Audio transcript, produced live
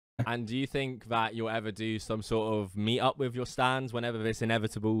And do you think that you'll ever do some sort of meet up with your stands whenever this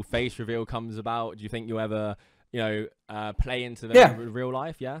inevitable face reveal comes about? Do you think you'll ever, play into the real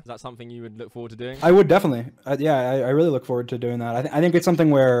life? Yeah, is that something you would look forward to doing? I would definitely. I really look forward to doing that. I think it's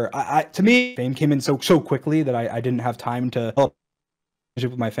something where to me, fame came in so quickly that I didn't have time to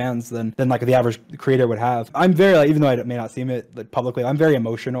with my fans than like the average creator would have. I'm very, like, even though I may not seem it like publicly, I'm very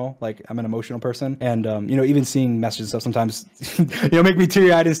emotional. Like, I'm an emotional person, and even seeing messages and stuff sometimes make me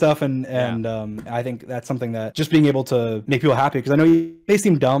teary-eyed and stuff, and I think that's something that just being able to make people happy, because I know they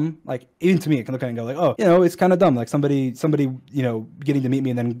seem dumb, like even to me I can look at it and go like, oh, it's kind of dumb, like somebody getting to meet me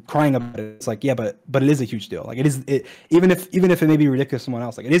and then crying about it. It's like, yeah, but it is a huge deal. Like, even if it may be ridiculous to someone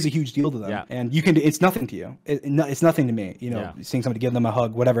else, like it is a huge deal to them, and it's nothing to you. It's nothing to me, seeing somebody give them a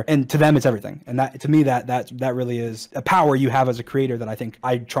hug, whatever, and to them it's everything. And that, to me, that really is a power you have as a creator that I think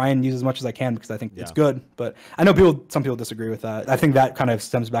I try and use as much as I can, because I think it's good. But I know some people disagree with that. I think that kind of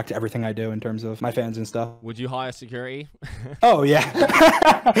stems back to everything I do in terms of my fans and stuff. Would you hire security? Oh yeah.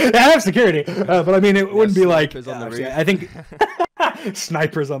 I have security, but I mean, it wouldn't be like on the roof. I think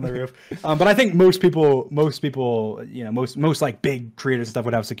snipers on the roof. But I think most people, most like big creators and stuff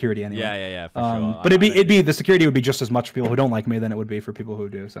would have security anyway. Yeah, for sure. But it'd be the security would be just as much for people who don't like me than it would be for people who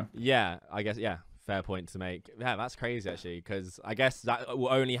do. So yeah, I guess, yeah. Fair point to make. Yeah, that's crazy actually, because I guess that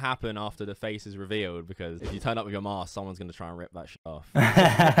will only happen after the face is revealed, because if you turn up with your mask, someone's going to try and rip that shit off.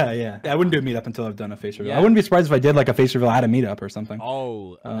 Yeah, I wouldn't do a meetup until I've done a face reveal. I wouldn't be surprised if I did like a face reveal at a meetup or something.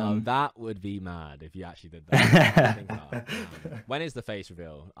 Oh, no, that would be mad if you actually did that. When is the face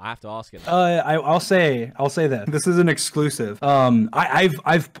reveal? I have to ask it. I'll say that this is an exclusive.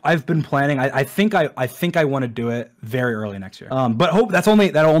 I've been planning. I think I want to do it very early next year. But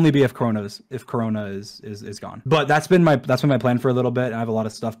that'll only be if Corona is gone. But that's been my plan for a little bit. I have a lot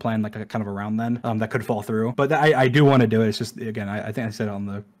of stuff planned, like kind of around then, that could fall through. But I do want to do it. It's just, again, I think I said it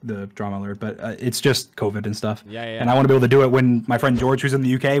on the drama alert, but it's just COVID and stuff. Yeah. And I want to be able to do it when my friend George, who's in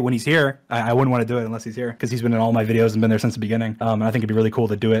the UK, when he's here. I wouldn't want to do it unless he's here, because he's been in all my videos and been there since the beginning. And I think it'd be really cool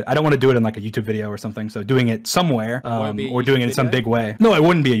to do it. I don't want to do it in like a YouTube video or something. So doing it somewhere, or doing it in some big way. No, it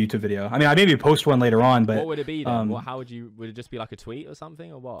wouldn't be a YouTube video. I mean, I maybe post one later on, but what would it be then? Would it just be like a tweet or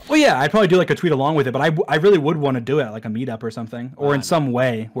something, or what? Well, yeah, I'd probably do like a tweet along with it, but I really would want to do it like a meetup or something, or in some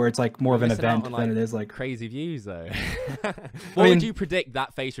way where it's like more of an event than it is like crazy views though. What would you predict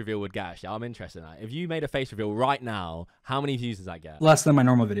that face reveal would get? Actually, I'm interested in that. If you made a face reveal right now, how many views does that get? Less than my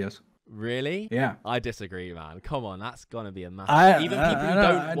normal videos. Really? Yeah. I disagree, man. Come on, that's gonna be a massive. Even people who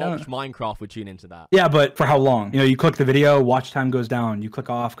don't watch Minecraft would tune into that. Yeah, but for how long? You click the video, watch time goes down. You click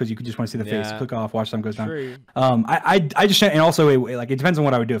off because you just want to see the face. Click off, watch time goes down. True. I just, and also it depends on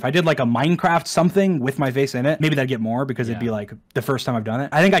what I would do. If I did like a Minecraft something with my face in it, maybe that'd get more, because it'd be like the first time I've done it.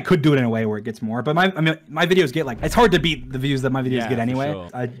 I think I could do it in a way where it gets more, but my videos get it's hard to beat the views that my videos get anyway. Sure.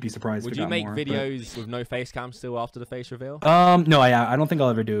 I'd be surprised. Would you make videos with no face cam still after the face reveal? No, I don't think I'll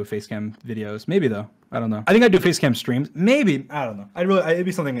ever do face cam videos. Maybe though. I don't know. I think I'd do face cam streams. Maybe. I don't know. It'd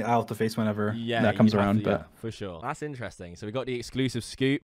be something I'll have to face whenever that comes around. For sure. That's interesting. So we got the exclusive scoop.